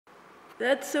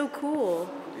That's so cool.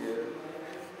 Yeah.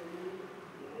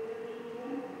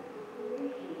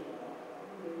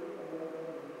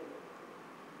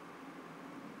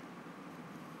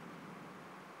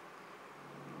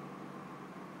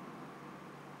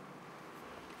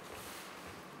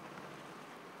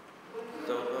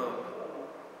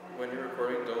 When you're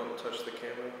recording, don't touch the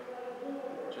camera,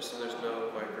 just so there's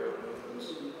no micro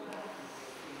movements.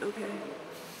 Okay.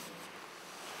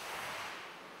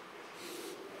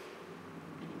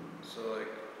 So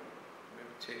like,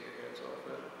 maybe take your hands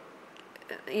off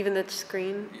it. Even the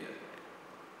screen? Yeah.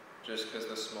 Just because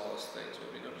the smallest things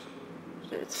will be noticeable.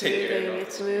 So It's moving,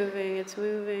 it's moving, it's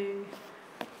moving.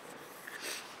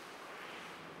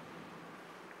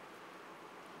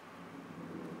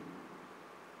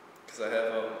 Because I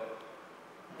have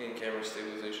in-camera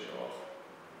stabilization off,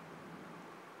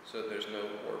 so there's no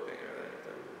warping or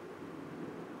anything.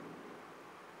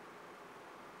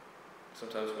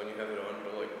 Sometimes when you have it on,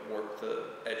 it'll like warp the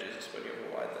edges when you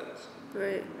have a wide lens.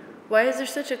 Right. Why is there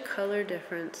such a color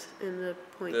difference in the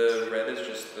points? The red is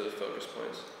just the focus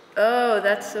points. Oh,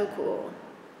 that's so cool.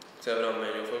 To have it on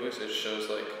manual focus, it shows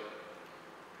like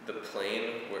the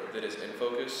plane that is in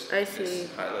focus. I see. Is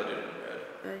highlighted in red.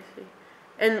 I see.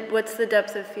 And what's the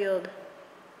depth of field?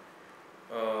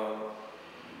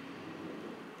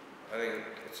 I think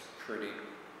it's pretty.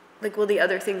 Like, will the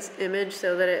other things image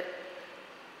so that it...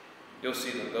 You'll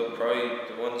see them. They'll probably,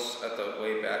 the ones at the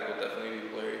way back will definitely be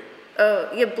blurry. Oh,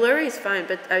 yeah, blurry is fine,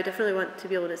 but I definitely want to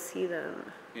be able to see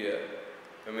them. Yeah.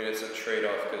 I mean, it's a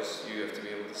trade-off because you have to be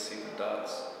able to see the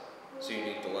dots. So you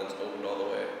need the lens opened all the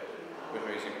way, which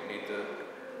means you need the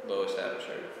lowest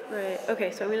aperture. Right.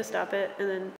 Okay, so I'm going to stop it and then